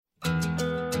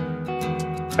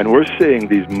And we're seeing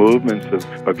these movements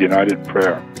of united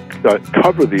prayer that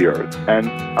cover the earth. And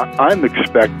I'm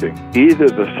expecting either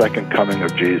the second coming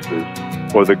of Jesus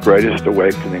or the greatest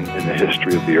awakening in the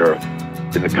history of the earth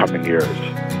in the coming years.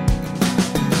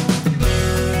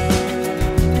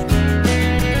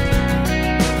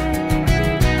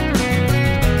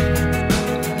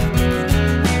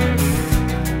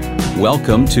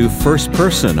 Welcome to First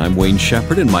Person. I'm Wayne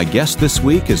Shepherd, and my guest this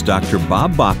week is Dr.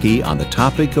 Bob Bakke on the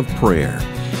topic of prayer.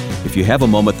 If you have a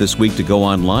moment this week to go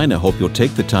online, I hope you'll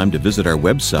take the time to visit our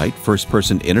website,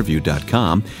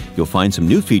 firstpersoninterview.com. You'll find some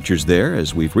new features there,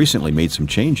 as we've recently made some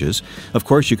changes. Of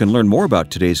course, you can learn more about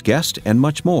today's guest and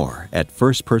much more at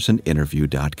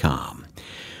firstpersoninterview.com.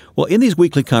 Well, in these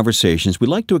weekly conversations, we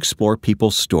like to explore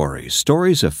people's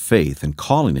stories of faith and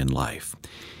calling in life.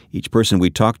 Each person we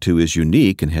talk to is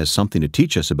unique and has something to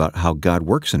teach us about how God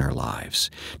works in our lives.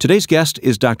 Today's guest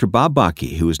is Dr. Bob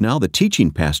Bakke, who is now the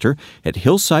teaching pastor at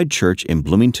Hillside Church in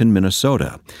Bloomington,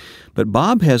 Minnesota. But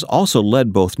Bob has also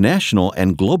led both national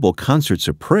and global concerts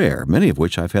of prayer, many of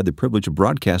which I've had the privilege of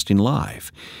broadcasting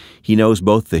live. He knows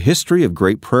both the history of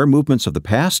great prayer movements of the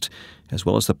past, as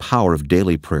well as the power of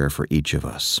daily prayer for each of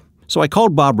us. So I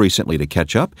called Bob recently to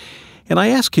catch up, and I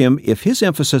asked him if his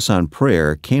emphasis on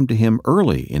prayer came to him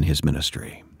early in his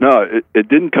ministry. No, it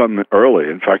didn't come early.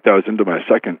 In fact, I was into my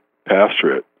second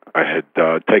pastorate. I had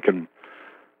taken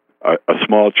a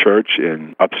small church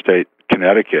in upstate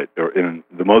Connecticut, or in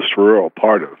the most rural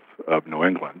part of New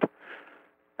England.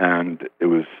 And it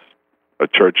was a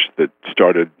church that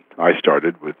I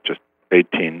started with just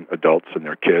 18 adults and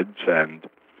their kids, and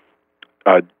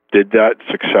did that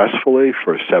successfully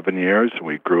for 7 years.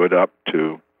 We grew it up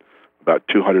to about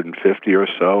 250 or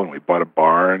so, and we bought a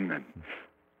barn and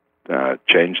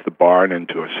changed the barn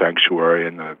into a sanctuary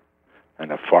and a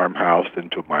farmhouse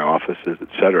into my offices,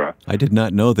 etc. I did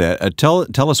not know that.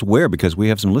 Tell us where, because we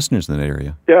have some listeners in that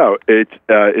area. Yeah,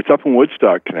 it's up in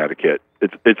Woodstock, Connecticut.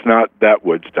 It's not that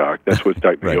Woodstock. That's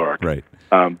Woodstock, New Right, York. right.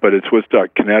 But it's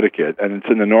Woodstock, Connecticut, and it's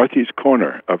in the northeast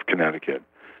corner of Connecticut,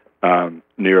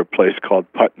 near a place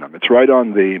called Putnam. It's right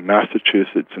on the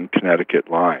Massachusetts and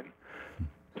Connecticut line.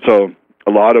 So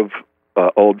a lot of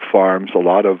old farms, a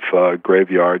lot of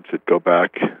graveyards that go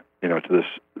back, to the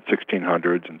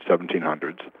 1600s and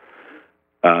 1700s,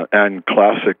 and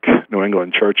classic New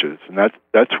England churches. And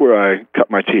that's where I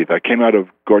cut my teeth. I came out of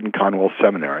Gordon Conwell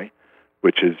Seminary,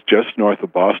 which is just north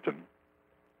of Boston.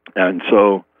 And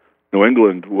so New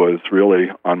England was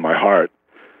really on my heart.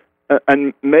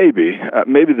 And maybe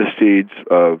the seeds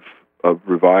of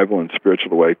revival and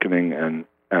spiritual awakening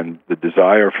and the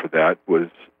desire for that was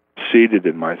seeded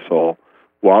in my soul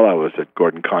while I was at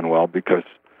Gordon Conwell, because,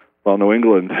 New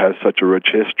England has such a rich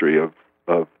history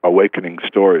of awakening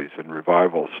stories and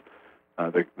revivals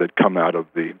that come out of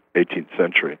the 18th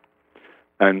century.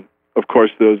 And, of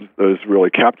course, those really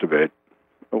captivate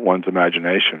one's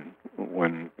imagination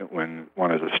when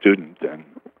one is a student and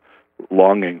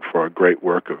longing for a great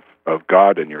work of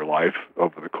God in your life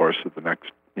over the course of the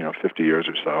next 50 years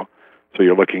or so. So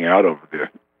you're looking out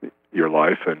over your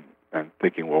life and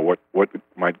thinking, well, what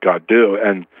might God do?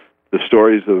 And the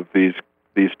stories of these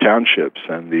townships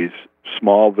and these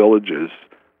small villages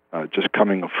just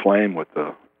coming aflame with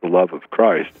the love of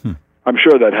Christ, I'm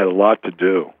sure that had a lot to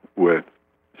do with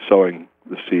sowing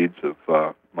the seeds of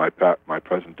my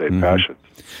present-day passions.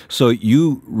 So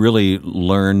you really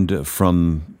learned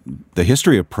from the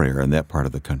history of prayer in that part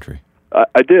of the country.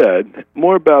 I did.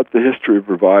 More about the history of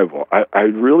revival. I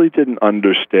really didn't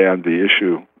understand the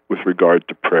issue with regard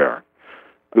to prayer.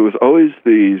 There was always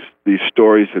these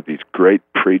stories of these great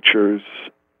preachers,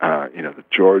 the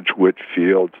George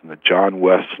Whitefields and the John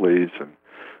Wesleys, and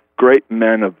great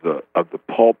men of the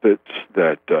pulpits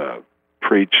that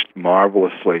preached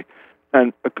marvelously.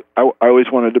 And I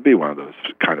always wanted to be one of those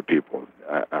kind of people.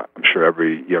 I'm sure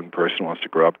every young person wants to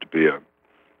grow up to be a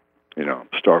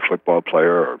star football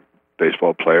player or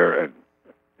baseball player. And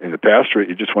in the pastorate,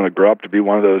 you just want to grow up to be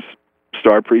one of those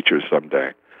star preachers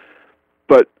someday.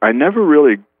 But I never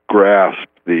really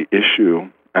grasped the issue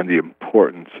and the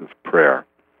importance of prayer.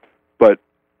 But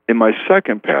in my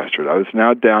second pastorate, I was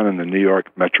now down in the New York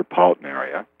metropolitan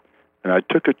area, and I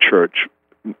took a church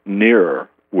nearer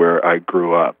where I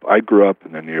grew up. I grew up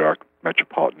in the New York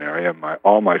metropolitan area.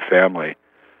 All my family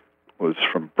was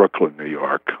from Brooklyn, New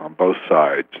York, on both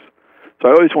sides. So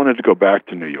I always wanted to go back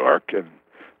to New York,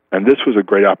 and this was a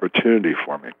great opportunity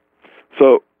for me.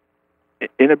 So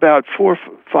in about 4,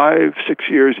 5, 6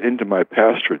 years into my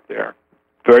pastorate there,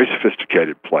 very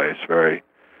sophisticated place, very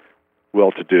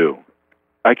well-to-do,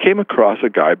 I came across a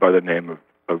guy by the name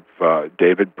of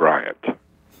David Bryant.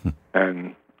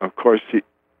 And, of course,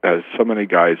 as so many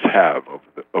guys have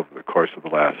over the course of the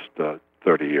last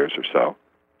 30 years or so.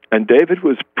 And David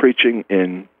was preaching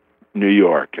in New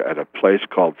York at a place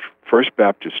called First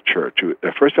Baptist Church,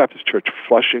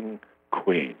 Flushing,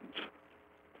 Queens.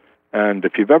 And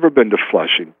if you've ever been to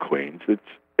Flushing, Queens,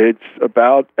 it's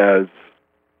about as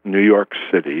New York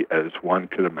City as one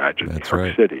could imagine New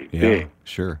York City being.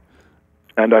 Sure.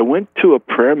 And I went to a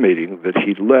prayer meeting that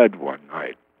he led one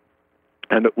night,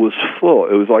 and it was full.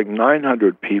 It was like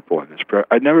 900 people in this prayer.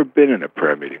 I'd never been in a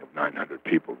prayer meeting of 900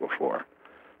 people before.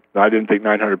 And I didn't think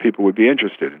 900 people would be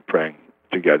interested in praying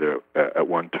together at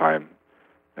one time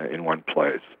in one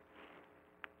place.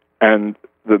 And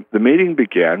the meeting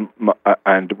began,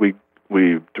 and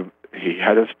he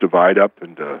had us divide up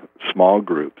into small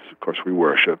groups. Of course, we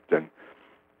worshiped, and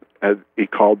he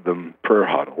called them prayer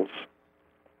huddles.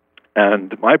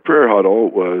 And my prayer huddle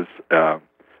was a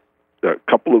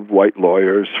couple of white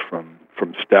lawyers from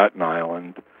Staten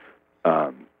Island,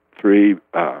 3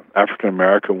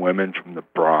 African-American women from the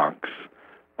Bronx,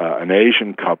 an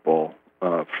Asian couple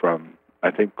from,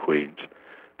 I think, Queens.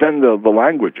 Then the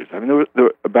languages. I mean, there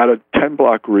were about a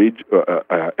 10-block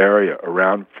area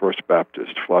around First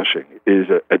Baptist Flushing is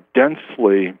a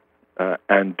densely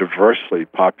and diversely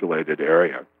populated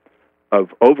area of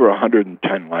over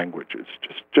 110 languages,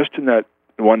 just in that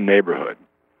one neighborhood.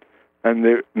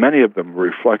 And many of them were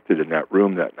reflected in that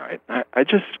room that night. I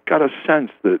just got a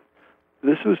sense that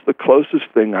this was the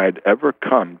closest thing I'd ever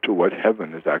come to what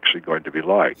heaven is actually going to be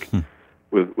like.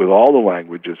 With all the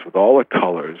languages, with all the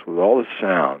colors, with all the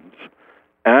sounds,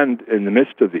 and in the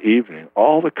midst of the evening,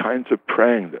 all the kinds of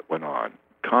praying that went on,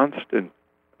 constant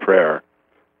prayer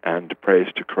and praise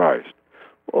to Christ.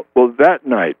 Well, that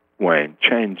night, Wayne,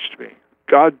 changed me.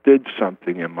 God did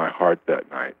something in my heart that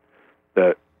night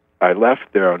that I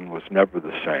left there and was never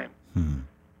the same.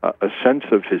 A sense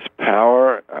of His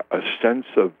power, a sense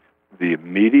of the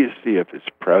immediacy of His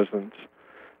presence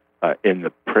in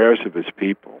the prayers of His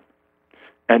people.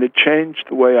 And it changed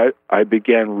the way I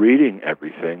began reading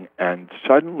everything, and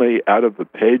suddenly out of the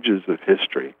pages of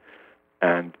history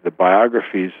and the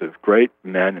biographies of great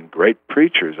men and great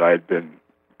preachers I had been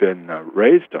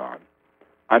raised on,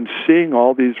 I'm seeing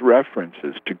all these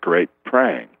references to great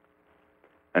praying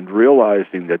and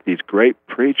realizing that these great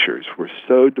preachers were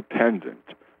so dependent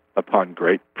upon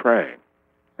great praying.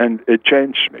 And it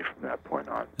changed me from that point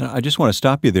on. I just want to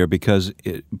stop you there because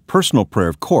personal prayer,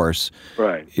 of course,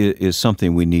 is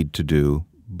something we need to do.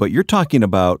 But you're talking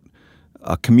about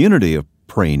a community of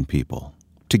praying people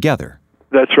together.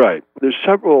 That's right. There's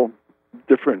several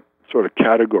different sort of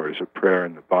categories of prayer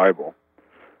in the Bible.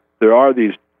 There are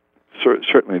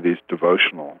certainly these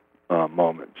devotional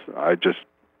moments. I just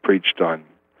preached on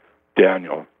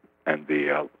Daniel and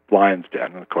the lion's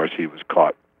den. And of course, he was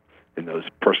caught in those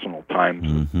personal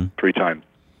times, three times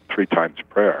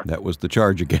prayer. That was the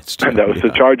charge against him. And that was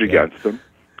the charge against him.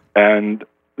 And,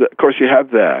 of course, you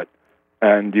have that.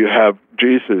 And you have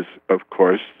Jesus, of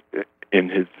course, in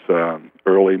his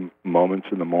early moments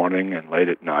in the morning and late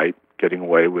at night, getting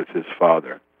away with his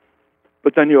Father.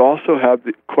 But then you also have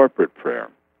the corporate prayer.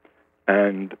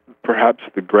 And perhaps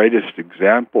the greatest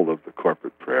example of the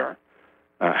corporate prayer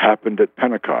happened at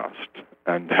Pentecost,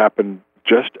 and happened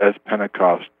just as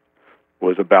Pentecost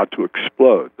was about to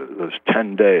explode, those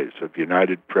 10 days of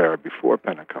united prayer before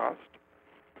Pentecost.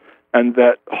 And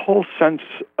that whole sense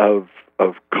of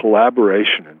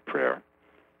collaboration in prayer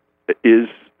is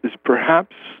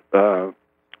perhaps the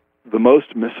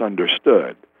most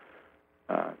misunderstood.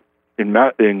 In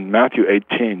Matthew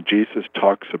 18, Jesus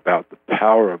talks about the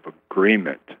power of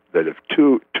agreement, that if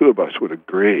two of us would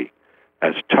agree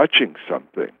as touching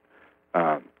something,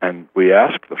 and we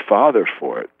ask the Father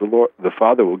for it, the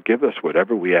Father will give us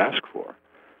whatever we ask for.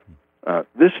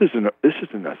 This is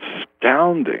an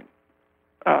astounding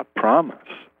promise.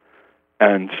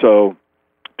 And so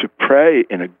to pray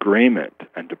in agreement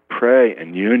and to pray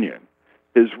in union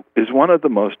is one of the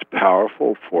most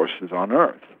powerful forces on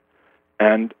earth.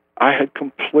 And I had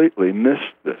completely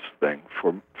missed this thing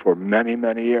for many,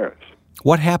 many years.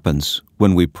 What happens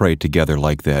when we pray together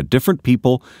like that? Different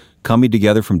people coming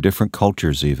together from different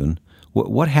cultures even.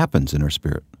 What happens in our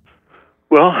spirit?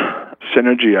 Well,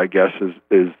 synergy, I guess,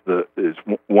 is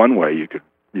one way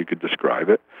you could describe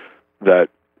it. That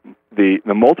the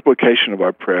multiplication of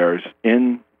our prayers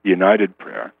in united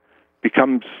prayer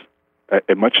becomes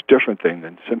a much different thing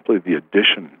than simply the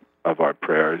addition of our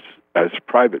prayers as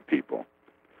private people.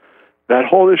 That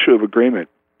whole issue of agreement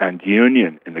and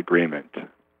union in agreement,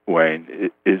 Wayne,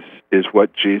 is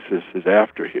what Jesus is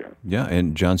after here. Yeah,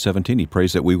 in John 17, he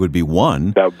prays that we would be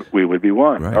one. That we would be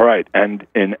one. Right. All right. And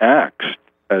in Acts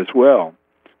as well,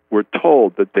 we're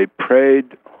told that they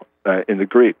prayed in the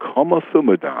Greek.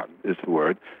 Homothumadon is the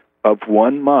word, of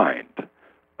one mind.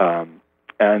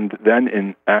 And then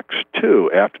in Acts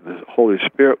 2, after the Holy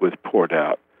Spirit was poured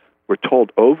out, we're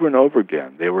told over and over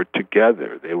again, they were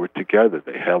together,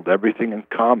 they held everything in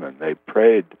common, they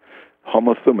prayed,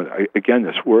 homothumadon, again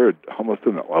this word,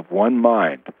 homothumadon, of one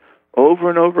mind. Over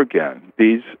and over again,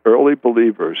 these early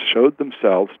believers showed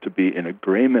themselves to be in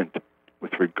agreement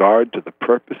with regard to the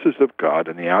purposes of God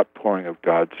and the outpouring of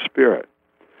God's Spirit.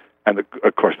 And,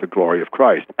 of course, the glory of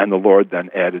Christ. And the Lord then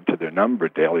added to their number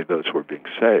daily those who were being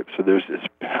saved. So there's this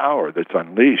power that's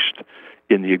unleashed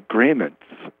in the agreements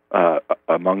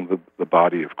among the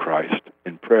body of Christ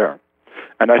in prayer.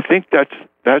 And I think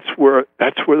that's where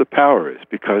the power is,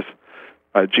 because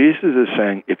Jesus is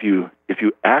saying, if you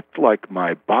act like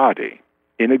my body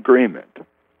in agreement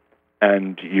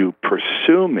and you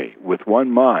pursue me with one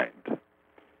mind,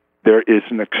 there is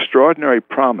an extraordinary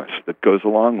promise that goes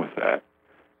along with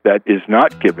that is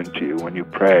not given to you when you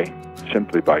pray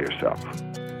simply by yourself.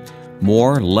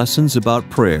 More lessons about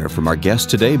prayer from our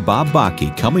guest today, Bob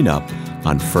Bakke, coming up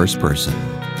on First Person.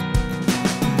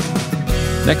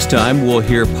 Next time, we'll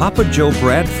hear Papa Joe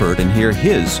Bradford and hear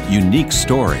his unique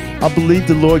story. I believe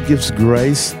the Lord gives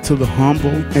grace to the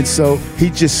humble, and so He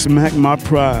just smacked my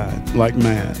pride like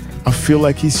mad. I feel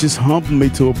like He's just humbled me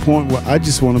to a point where I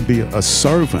just want to be a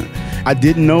servant. I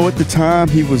didn't know at the time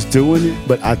He was doing it,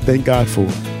 but I thank God for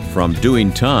it. From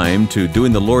doing time to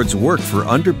doing the Lord's work for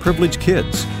underprivileged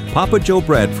kids, Papa Joe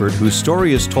Bradford, whose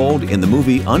story is told in the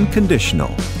movie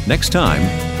Unconditional, next time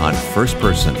on First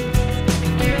Person.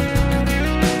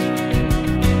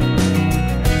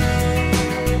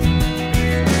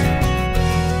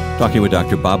 Talking with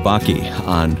Dr. Bob Bakke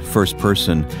on First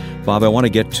Person. Bob, I want to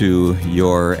get to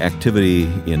your activity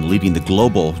in leading the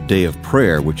Global Day of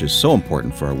Prayer, which is so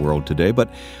important for our world today, but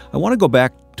I want to go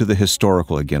back to the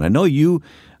historical again. I know you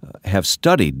have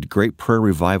studied great prayer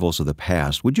revivals of the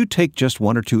past. Would you take just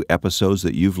one or two episodes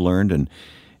that you've learned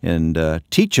and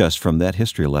teach us from that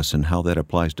history lesson how that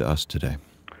applies to us today?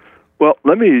 Well,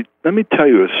 let me tell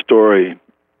you a story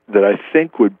that I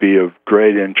think would be of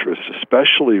great interest,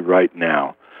 especially right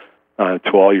now,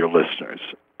 to all your listeners.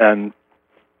 And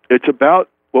it's about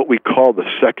what we call the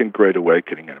Second Great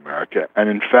Awakening in America. And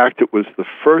in fact, it was the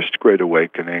first Great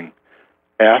Awakening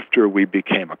after we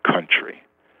became a country.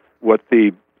 What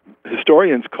the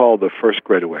historians call the First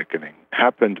Great Awakening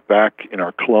happened back in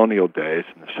our colonial days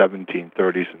in the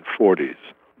 1730s and 40s.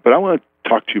 But I want to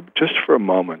talk to you just for a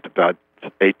moment about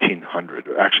 1800,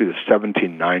 or actually the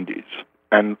 1790s.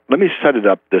 And let me set it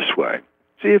up this way.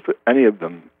 See if any of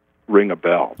them ring a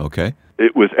bell. Okay.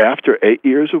 It was after 8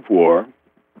 years of war.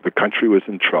 The country was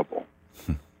in trouble.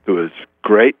 There was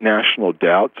great national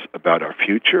doubts about our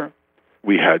future.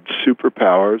 We had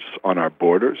superpowers on our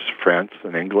borders, France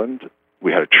and England.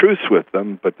 We had a truce with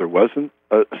them, but there wasn't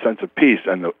a sense of peace,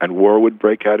 and war would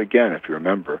break out again, if you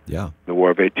remember. Yeah. The War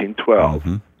of 1812.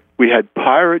 Mm-hmm. We had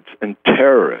pirates and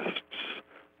terrorists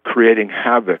creating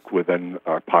havoc within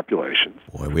our populations.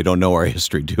 Boy, we don't know our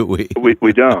history, do we?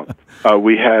 We don't.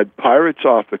 We had pirates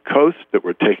off the coast that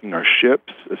were taking our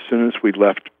ships. As soon as we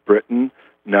left Britain,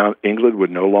 now England would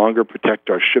no longer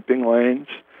protect our shipping lanes.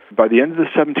 By the end of the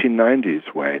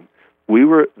 1790s, Wayne, we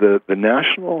were the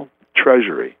National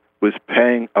Treasury was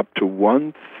paying up to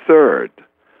 1/3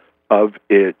 of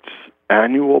its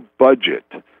annual budget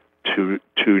to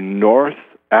North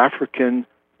African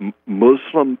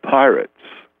Muslim pirates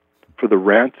for the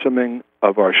ransoming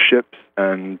of our ships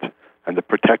and the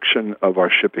protection of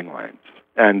our shipping lanes.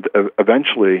 And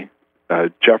eventually,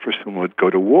 Jefferson would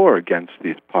go to war against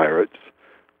these pirates,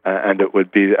 and it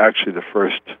would be actually the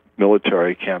first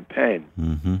military campaign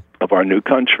of our new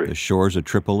country. The shores of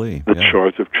Tripoli. The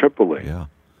shores of Tripoli.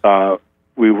 Yeah.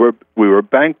 We were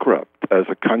bankrupt as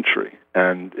a country,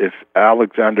 and if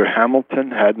Alexander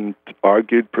Hamilton hadn't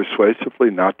argued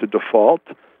persuasively not to default,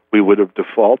 we would have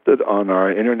defaulted on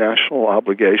our international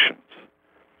obligations.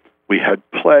 We had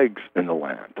plagues in the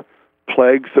land,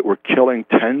 plagues that were killing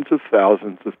tens of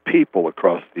thousands of people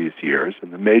across these years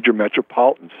in the major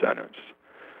metropolitan centers.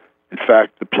 In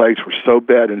fact, the plagues were so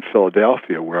bad in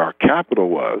Philadelphia, where our capital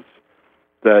was,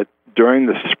 that during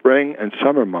the spring and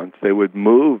summer months, they would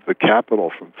move the capital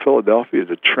from Philadelphia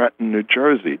to Trenton, New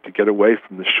Jersey, to get away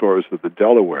from the shores of the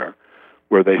Delaware,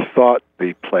 where they thought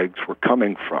the plagues were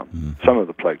coming from. Some of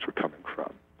the plagues were coming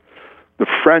from. The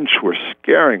French were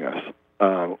scaring us,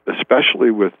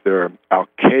 especially with their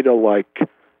Al-Qaeda-like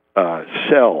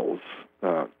cells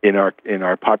in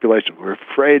our population. We're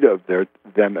afraid of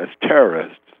them as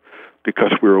terrorists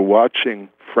because we were watching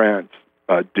France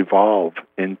devolve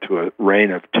into a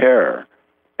reign of terror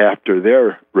after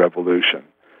their revolution.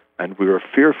 and we were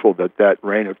fearful that that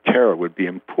reign of terror would be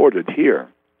imported here.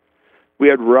 We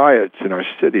had riots in our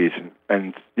cities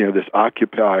and this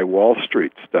Occupy Wall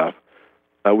Street stuff.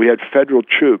 We had federal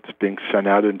troops being sent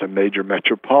out into major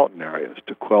metropolitan areas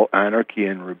to quell anarchy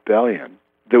and rebellion.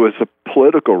 There was a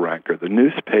political rancor, the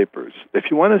newspapers. If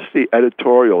you want to see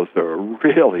editorials that are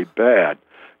really bad,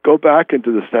 go back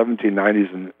into the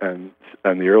 1790s and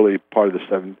the early part of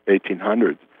the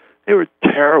 1800s. They were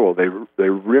terrible. They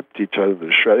ripped each other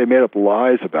to shreds. They made up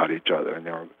lies about each other,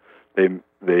 and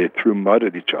they threw mud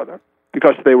at each other,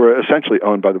 because they were essentially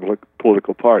owned by the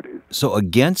political parties. So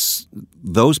against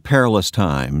those perilous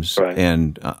times, right.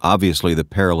 And obviously the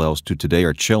parallels to today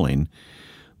are chilling,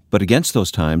 but against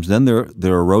those times, then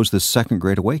there arose this Second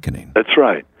Great Awakening. That's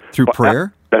right. Through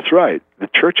prayer? That's right. The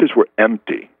churches were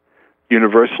empty.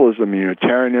 Universalism,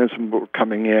 Unitarianism were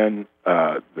coming in.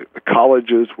 The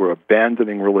colleges were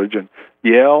abandoning religion.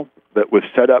 Yale, that was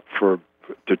set up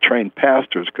to train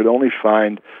pastors, could only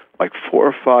find like 4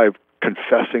 or 5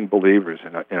 confessing believers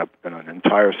in an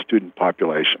entire student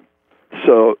population.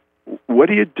 So what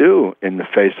do you do in the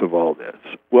face of all this?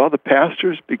 Well, the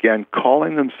pastors began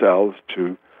calling themselves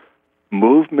to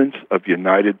movements of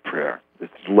united prayer. This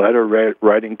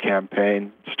letter-writing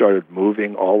campaign started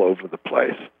moving all over the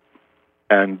place.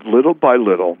 And little by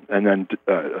little, and then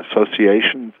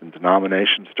associations and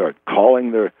denominations started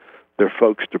calling their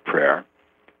folks to prayer.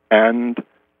 And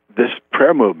this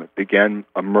prayer movement began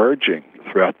emerging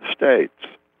throughout the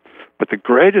states. But the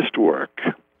greatest work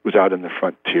was out in the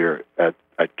frontier at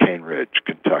Cane Ridge,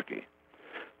 Kentucky.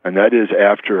 And that is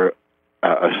after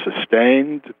a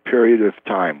sustained period of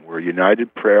time where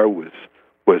united prayer was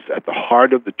at the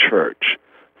heart of the church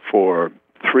for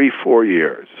 3-4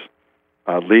 years,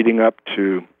 leading up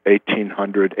to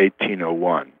 1800,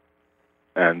 1801.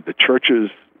 And the churches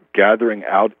gathering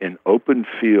out in open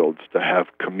fields to have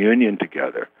communion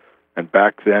together. And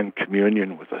back then,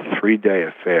 communion was a 3-day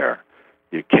affair.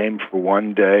 You came for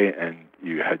one day and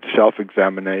you had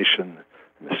self-examination.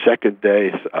 And the second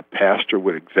day, a pastor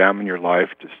would examine your life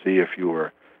to see if you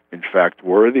were, in fact,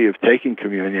 worthy of taking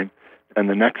communion. And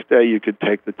the next day, you could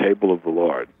take the table of the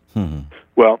Lord. Mm-hmm.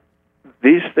 Well,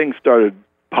 these things started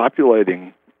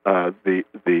populating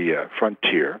the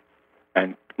frontier,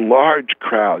 and large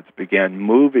crowds began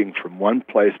moving from one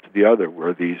place to the other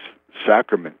where these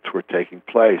sacraments were taking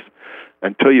place,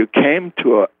 until you came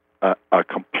to a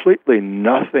completely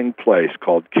nothing place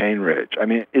called Cane Ridge. I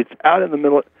mean, it's out in the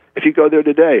middle. If you go there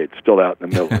today, it's still out in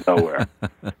the middle of nowhere.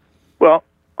 Well,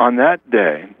 on that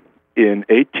day, in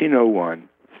 1801,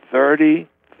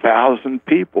 30,000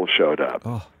 people showed up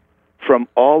from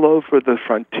all over the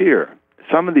frontier.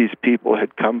 Some of these people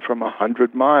had come from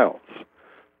 100 miles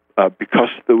because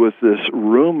there was this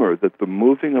rumor that the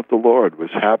moving of the Lord was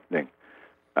happening.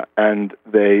 And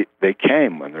they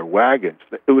came on their wagons.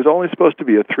 It was only supposed to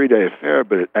be a 3-day affair,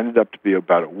 but it ended up to be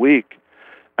about a week.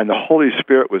 And the Holy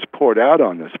Spirit was poured out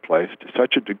on this place to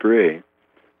such a degree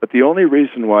that the only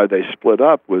reason why they split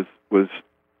up was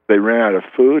they ran out of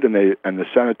food and the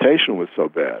sanitation was so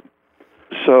bad.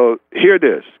 So here it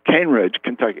is, Cane Ridge,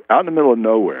 Kentucky, out in the middle of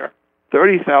nowhere.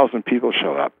 30,000 people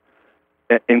show up,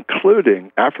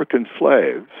 including African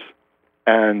slaves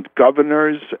and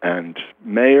governors and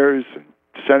mayors and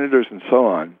senators and so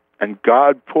on. And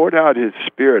God poured out his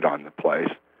Spirit on the place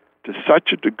to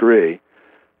such a degree,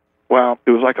 well,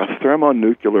 it was like a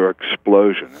thermonuclear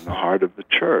explosion in the heart of the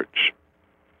church.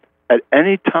 At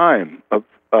any time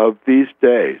of these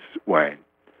days, Wayne,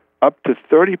 up to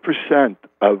 30%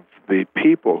 of the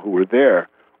people who were there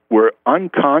were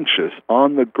unconscious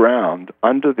on the ground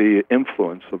under the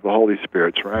influence of the Holy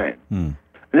Spirit's reign. And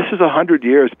this is 100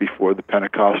 years before the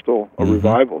Pentecostal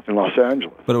revivals in Los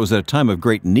Angeles. But it was at a time of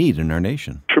great need in our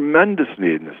nation. Tremendous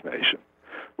need in this nation.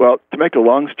 Well, to make a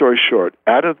long story short,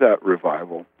 out of that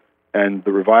revival, and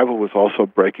the revival was also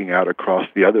breaking out across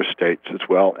the other states as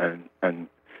well, and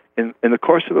in the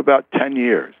course of about 10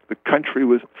 years, the country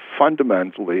was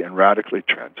fundamentally and radically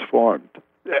transformed.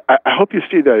 I hope you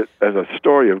see that as a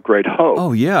story of great hope.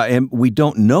 Oh, yeah, and we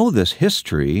don't know this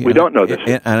history. We don't know this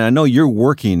history. And I know you're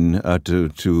working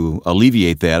to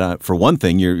alleviate that. For one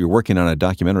thing, you're working on a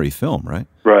documentary film, right?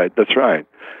 Right, that's right.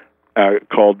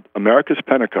 Called America's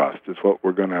Pentecost is what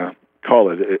we're going to call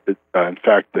it. In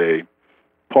fact,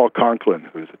 Paul Conklin,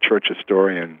 who's a church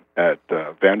historian at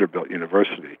Vanderbilt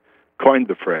University, coined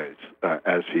the phrase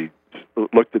as he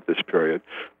looked at this period.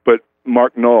 But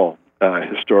Mark Knoll,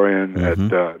 historian at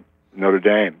Notre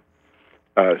Dame,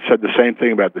 said the same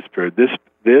thing about this period.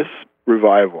 This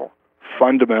revival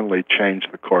fundamentally changed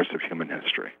the course of human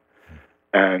history,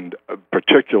 and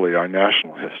particularly our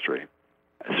national history.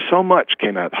 So much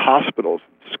came out of hospitals,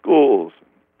 and schools,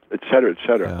 et cetera, et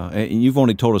cetera. And you've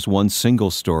only told us one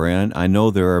single story, and I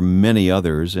know there are many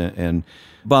others. And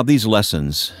Bob, these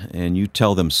lessons, and you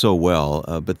tell them so well,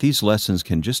 but these lessons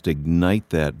can just ignite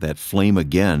that flame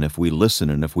again if we listen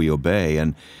and if we obey.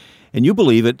 And you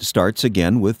believe it starts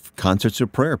again with concerts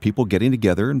of prayer, people getting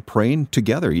together and praying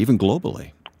together, even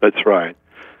globally. That's right.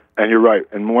 And you're right.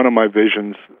 And one of my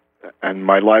visions and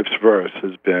my life's verse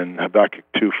has been Habakkuk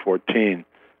 2:14,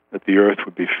 that the earth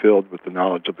would be filled with the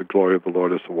knowledge of the glory of the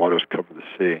Lord as the waters cover the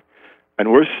sea.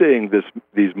 And we're seeing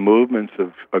these movements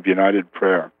of united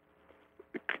prayer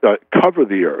cover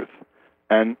the earth.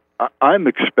 And I'm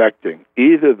expecting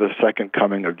either the second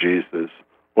coming of Jesus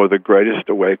or the greatest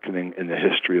awakening in the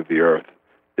history of the earth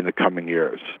in the coming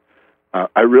years.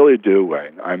 I really do,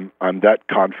 Wayne. I'm that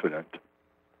confident.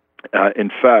 In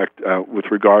fact, with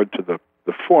regard to the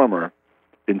former,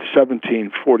 in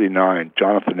 1749,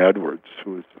 Jonathan Edwards,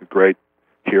 who was the great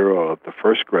hero of the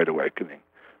First Great Awakening,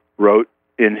 wrote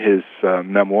in his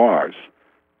memoirs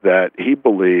that he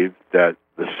believed that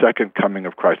the second coming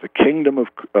of Christ, the kingdom of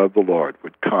the Lord,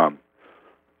 would come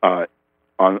on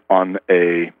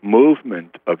a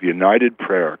movement of united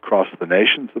prayer across the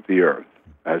nations of the earth,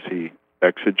 as he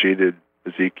exegeted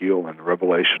Ezekiel and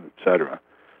Revelation, etc.,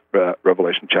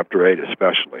 Revelation chapter 8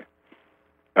 especially,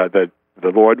 that the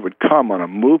Lord would come on a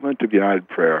movement of united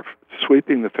prayer,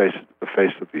 sweeping the face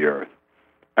of the earth,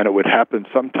 and it would happen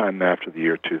sometime after the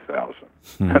year 2000.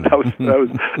 And that was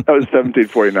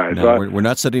 1749. No, we're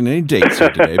not setting any dates here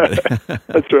today. But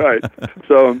That's right.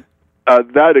 So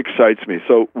that excites me.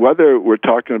 So whether we're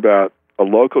talking about a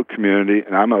local community,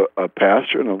 and I'm a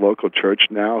pastor in a local church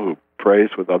now who prays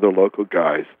with other local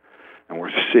guys, and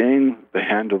we're seeing the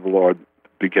hand of the Lord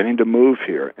beginning to move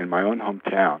here in my own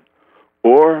hometown,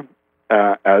 or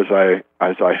as I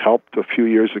helped a few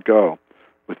years ago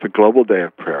with the Global Day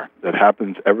of Prayer that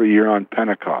happens every year on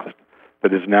Pentecost,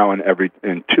 that is now in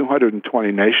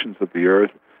 220 nations of the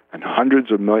earth and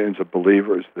hundreds of millions of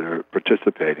believers that are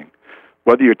participating.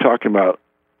 Whether you're talking about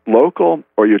local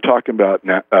or you're talking about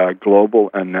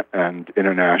global and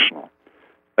international,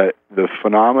 the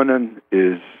phenomenon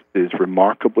is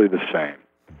remarkably the same.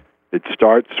 It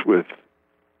starts with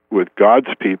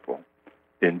God's people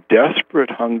in desperate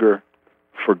hunger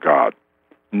for God,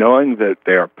 knowing that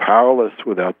they are powerless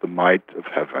without the might of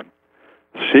heaven,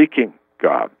 seeking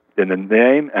God in the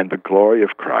name and the glory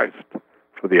of Christ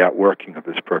for the outworking of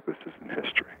His purposes in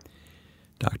history.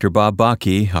 Dr. Bob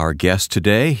Bakke, our guest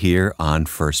today here on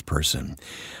First Person.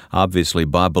 Obviously,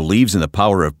 Bob believes in the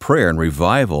power of prayer and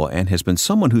revival and has been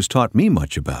someone who's taught me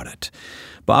much about it.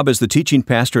 Bob is the teaching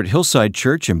pastor at Hillside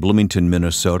Church in Bloomington,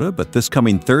 Minnesota, but this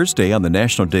coming Thursday on the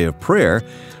National Day of Prayer,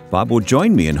 Bob will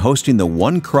join me in hosting the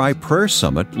One Cry Prayer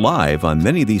Summit live on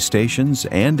many of these stations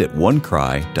and at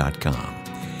onecry.com.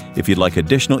 If you'd like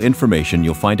additional information,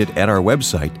 you'll find it at our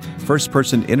website,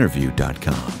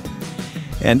 firstpersoninterview.com.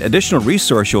 An additional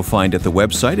resource you'll find at the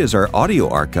website is our audio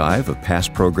archive of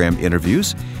past program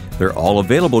interviews. They're all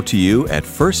available to you at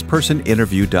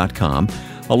firstpersoninterview.com,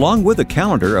 along with a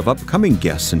calendar of upcoming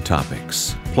guests and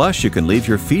topics. Plus, you can leave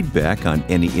your feedback on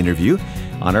any interview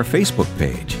on our Facebook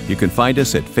page. You can find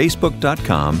us at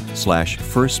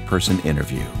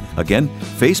facebook.com/firstpersoninterview. Again,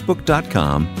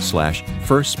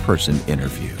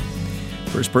 facebook.com/firstpersoninterview.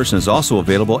 First Person is also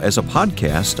available as a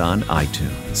podcast on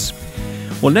iTunes.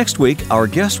 Well, next week, our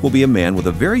guest will be a man with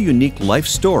a very unique life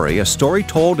story, a story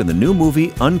told in the new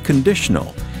movie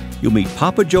Unconditional. You'll meet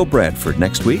Papa Joe Bradford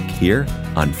next week here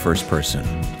on First Person.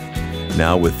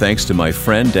 Now, with thanks to my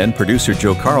friend and producer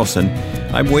Joe Carlson,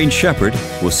 I'm Wayne Shepherd.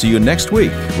 We'll see you next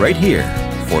week right here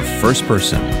for First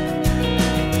Person.